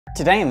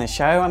Today in the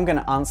show, I'm going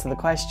to answer the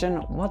question,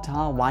 what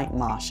are White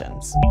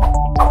Martians?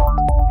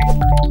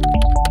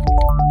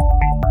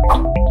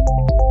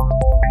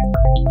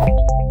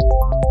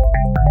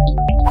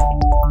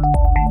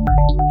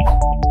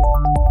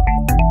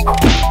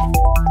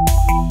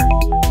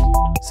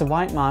 So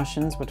White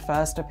Martians would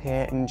first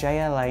appear in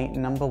JLA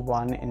number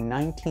 1 in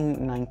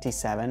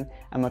 1997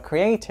 and were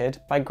created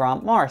by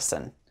Grant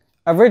Morrison.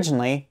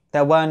 Originally,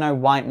 there were no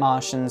White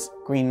Martians,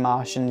 Green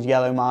Martians,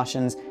 Yellow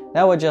Martians,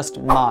 there were just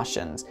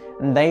Martians,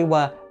 and they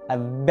were a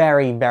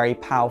very, very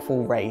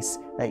powerful race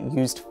that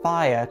used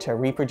fire to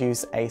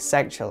reproduce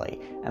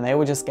asexually, and they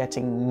were just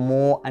getting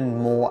more and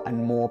more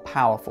and more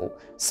powerful.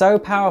 So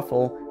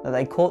powerful that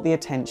they caught the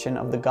attention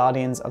of the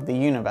Guardians of the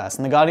Universe,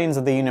 and the Guardians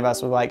of the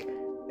Universe were like,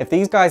 if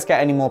these guys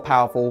get any more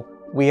powerful,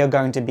 we are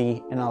going to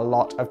be in a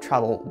lot of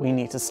trouble. We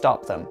need to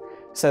stop them.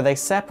 So they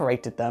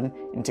separated them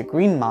into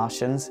Green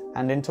Martians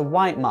and into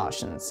White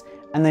Martians,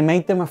 and they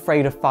made them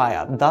afraid of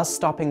fire, thus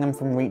stopping them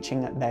from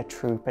reaching their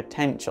true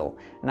potential.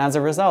 And as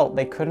a result,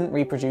 they couldn't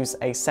reproduce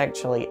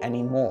asexually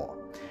anymore.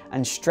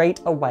 And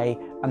straight away,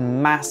 a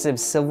massive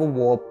civil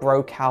war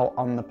broke out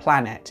on the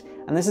planet.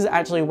 And this is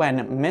actually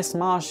when Miss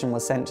Martian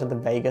was sent to the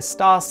Vega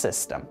star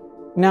system.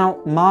 Now,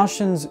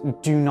 Martians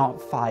do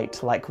not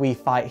fight like we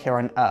fight here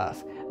on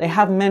Earth. They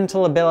have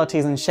mental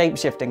abilities and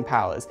shape-shifting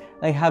powers.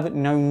 They have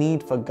no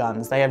need for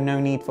guns, they have no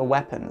need for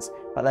weapons,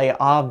 but they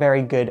are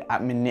very good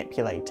at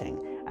manipulating,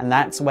 and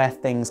that's where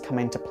things come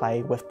into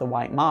play with the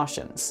White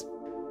Martians.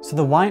 So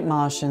the White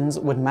Martians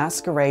would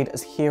masquerade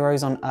as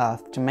heroes on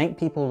Earth to make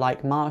people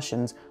like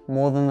Martians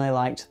more than they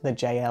liked the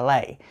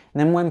JLA. And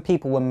then when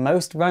people were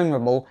most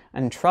vulnerable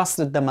and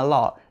trusted them a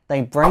lot,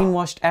 they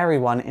brainwashed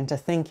everyone into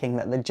thinking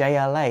that the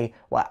JLA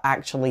were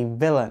actually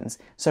villains,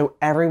 so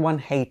everyone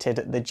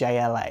hated the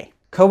JLA.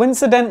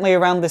 Coincidentally,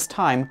 around this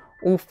time,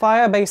 all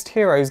fire-based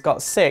heroes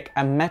got sick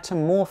and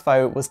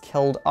Metamorpho was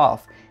killed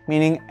off,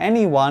 meaning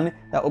anyone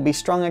that would be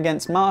strong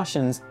against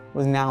Martians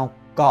was now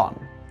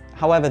gone.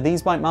 However,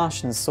 these White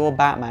Martians saw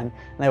Batman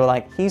and they were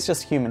like, he's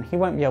just human, he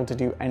won't be able to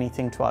do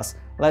anything to us,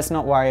 let's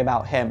not worry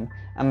about him.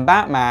 And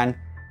Batman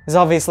is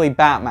obviously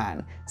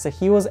Batman, so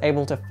he was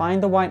able to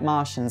find the White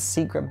Martians'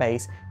 secret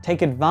base,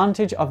 take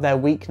advantage of their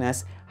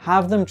weakness,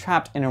 have them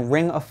trapped in a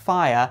ring of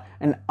fire,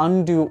 and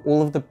undo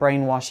all of the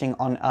brainwashing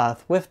on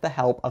Earth with the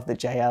help of the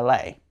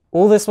JLA.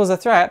 All this was a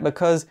threat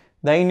because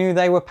they knew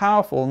they were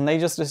powerful and they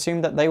just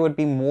assumed that they would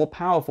be more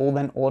powerful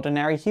than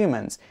ordinary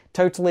humans,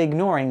 totally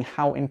ignoring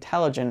how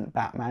intelligent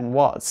Batman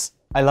was.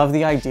 I love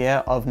the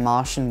idea of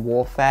Martian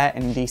warfare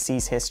in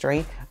DC's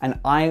history, and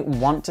I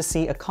want to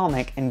see a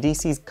comic in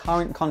DC's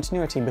current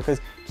continuity because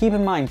keep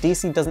in mind,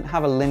 DC doesn't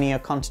have a linear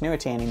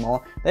continuity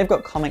anymore. They've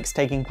got comics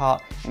taking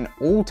part in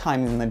all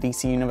times in the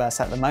DC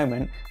universe at the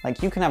moment.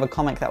 Like, you can have a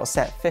comic that was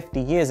set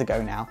 50 years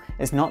ago now.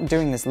 It's not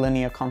doing this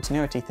linear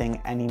continuity thing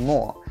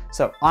anymore.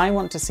 So I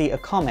want to see a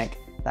comic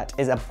that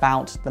is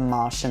about the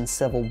Martian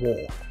Civil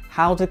War.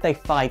 How did they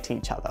fight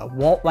each other?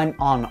 What went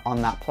on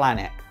that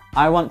planet?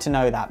 I want to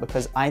know that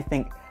because I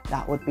think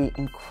that would be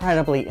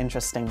incredibly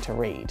interesting to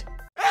read.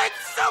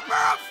 It's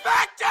super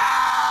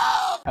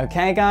effective!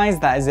 Okay guys,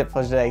 that is it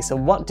for today. So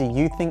what do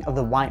you think of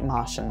the White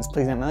Martians?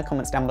 Please let me know in the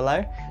comments down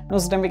below. And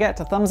also don't forget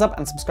to thumbs up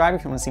and subscribe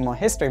if you want to see more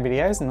history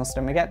videos. And also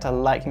don't forget to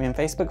like me on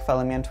Facebook,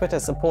 follow me on Twitter,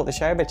 support the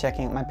show by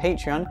checking out my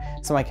Patreon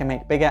so I can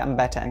make bigger and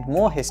better and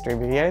more history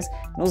videos.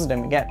 And also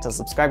don't forget to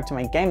subscribe to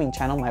my gaming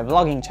channel, my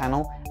vlogging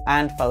channel,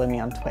 and follow me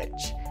on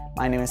Twitch.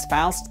 My name is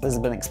Faust, this has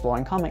been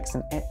Exploring Comics,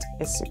 and it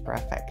is super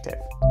effective.